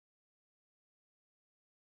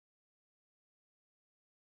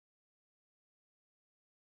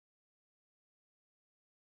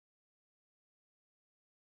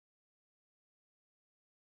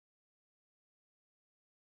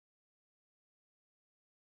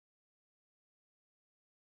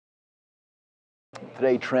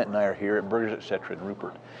Today, Trent and I are here at Burgers Etc. in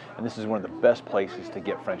Rupert, and this is one of the best places to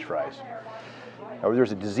get French fries. However,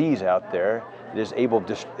 there's a disease out there that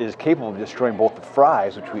is capable of destroying both the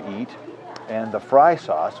fries, which we eat, and the fry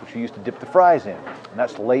sauce, which we use to dip the fries in, and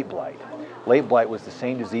that's late blight. Late blight was the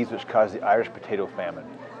same disease which caused the Irish potato famine,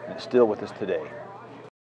 and it's still with us today.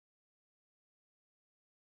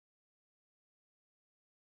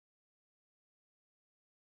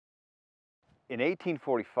 In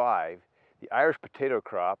 1845, the Irish potato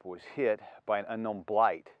crop was hit by an unknown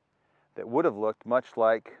blight that would have looked much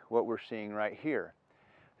like what we're seeing right here.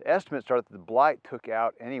 The estimates are that the blight took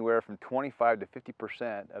out anywhere from 25 to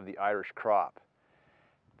 50% of the Irish crop.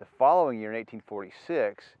 The following year, in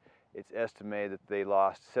 1846, it's estimated that they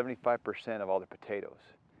lost 75% of all their potatoes.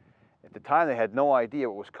 At the time, they had no idea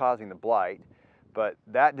what was causing the blight, but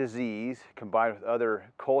that disease, combined with other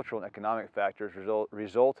cultural and economic factors,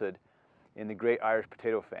 resulted in the Great Irish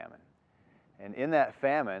Potato Famine. And in that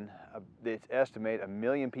famine, it's estimated 1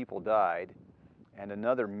 million people died, and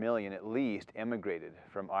another million at least emigrated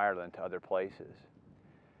from Ireland to other places.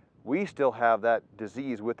 We still have that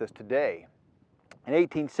disease with us today. In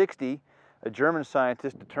 1860, a German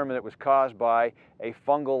scientist determined it was caused by a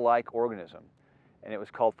fungal-like organism, and it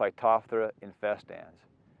was called Phytophthora infestans.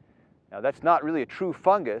 Now, that's not really a true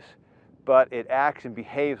fungus, but it acts and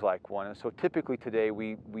behaves like one, and so typically today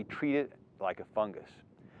we treat it like a fungus.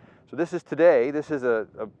 So this is a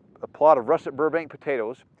plot of russet Burbank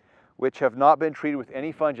potatoes which have not been treated with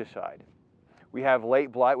any fungicide. We have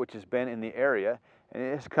late blight, which has been in the area, and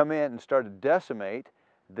it has come in and started to decimate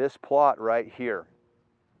this plot right here.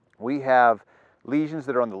 We have lesions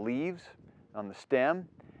that are on the leaves, on the stem,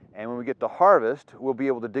 and when we get to harvest, we'll be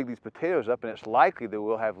able to dig these potatoes up, and it's likely that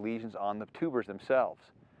we'll have lesions on the tubers themselves.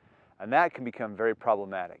 And that can become very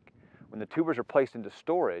problematic. When the tubers are placed into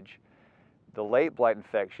storage, the late blight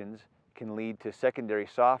infections can lead to secondary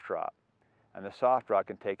soft rot, and the soft rot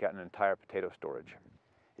can take out an entire potato storage.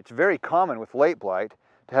 It's very common with late blight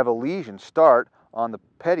to have a lesion start on the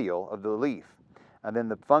petiole of the leaf, and then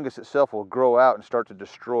the fungus itself will grow out and start to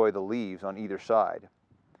destroy the leaves on either side.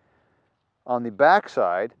 On the back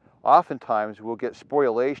side, oftentimes we'll get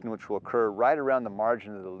sporulation, which will occur right around the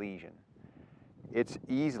margin of the lesion. It's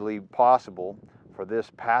easily possible for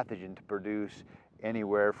this pathogen to produce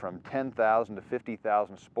anywhere from 10,000 to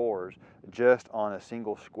 50,000 spores just on a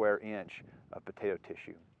single square inch of potato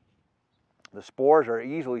tissue. The spores are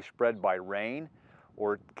easily spread by rain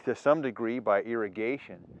or to some degree by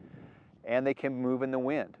irrigation, and they can move in the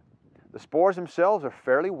wind. The spores themselves are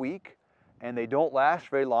fairly weak, and they don't last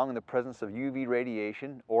very long in the presence of UV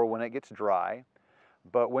radiation or when it gets dry.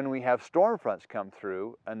 But when we have storm fronts come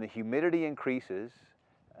through and the humidity increases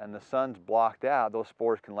and the sun's blocked out, those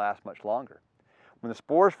spores can last much longer. When the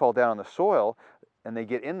spores fall down on the soil and they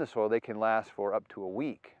get in the soil, they can last for up to a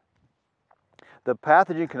week. The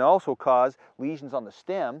pathogen can also cause lesions on the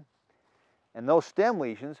stem, and those stem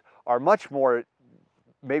lesions are much more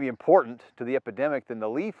maybe important to the epidemic than the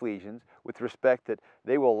leaf lesions, with respect that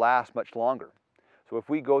they will last much longer. So if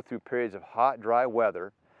we go through periods of hot, dry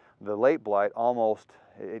weather, the late blight almost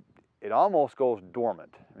goes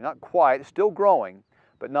dormant. I mean, not quite, it's still growing,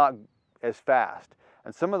 but not as fast.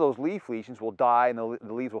 And some of those leaf lesions will die and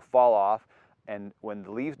the leaves will fall off, and when the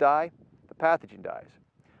leaves die, the pathogen dies.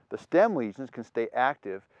 The stem lesions can stay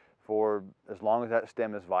active for as long as that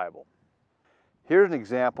stem is viable. Here's an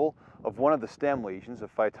example of one of the stem lesions of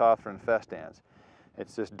Phytophthora infestans.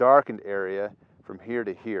 It's this darkened area from here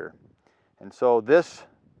to here. And so this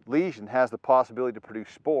lesion has the possibility to produce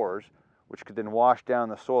spores, which could then wash down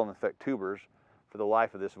the soil and infect tubers for the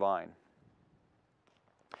life of this vine.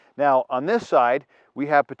 Now, on this side, we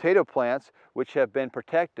have potato plants which have been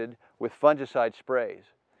protected with fungicide sprays.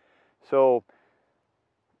 So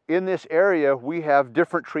in this area, we have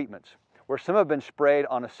different treatments, where some have been sprayed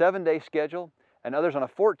on a 7-day schedule and others on a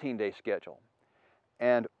 14-day schedule.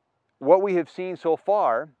 And what we have seen so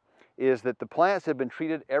far is that the plants that have been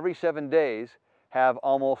treated every 7 days have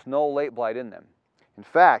almost no late blight in them. In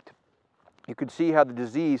fact, you can see how the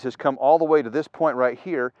disease has come all the way to this point right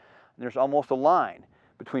here, and there's almost a line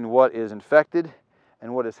between what is infected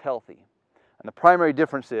and what is healthy. And the primary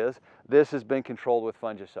difference is this has been controlled with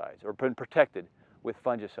fungicides, or been protected with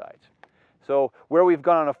fungicides. So where we've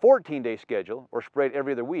gone on a 14-day schedule, or sprayed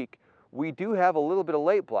every other week, we do have a little bit of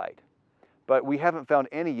late blight, but we haven't found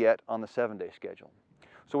any yet on the 7-day schedule.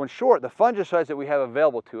 So in short, the fungicides that we have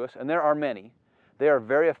available to us, and there are many, they are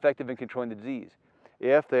very effective in controlling the disease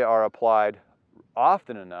if they are applied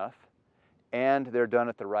often enough and they're done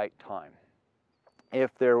at the right time.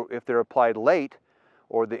 If they're applied late,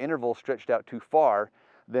 or the interval stretched out too far,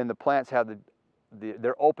 then the plants have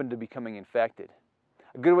they're open to becoming infected.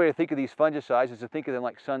 A good way to think of these fungicides is to think of them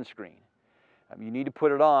like sunscreen. You need to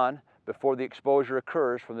put it on before the exposure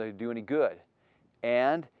occurs for them to do any good.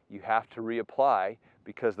 And you have to reapply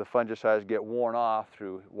because the fungicides get worn off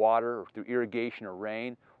through water or through irrigation or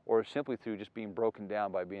rain or simply through just being broken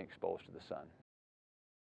down by being exposed to the sun.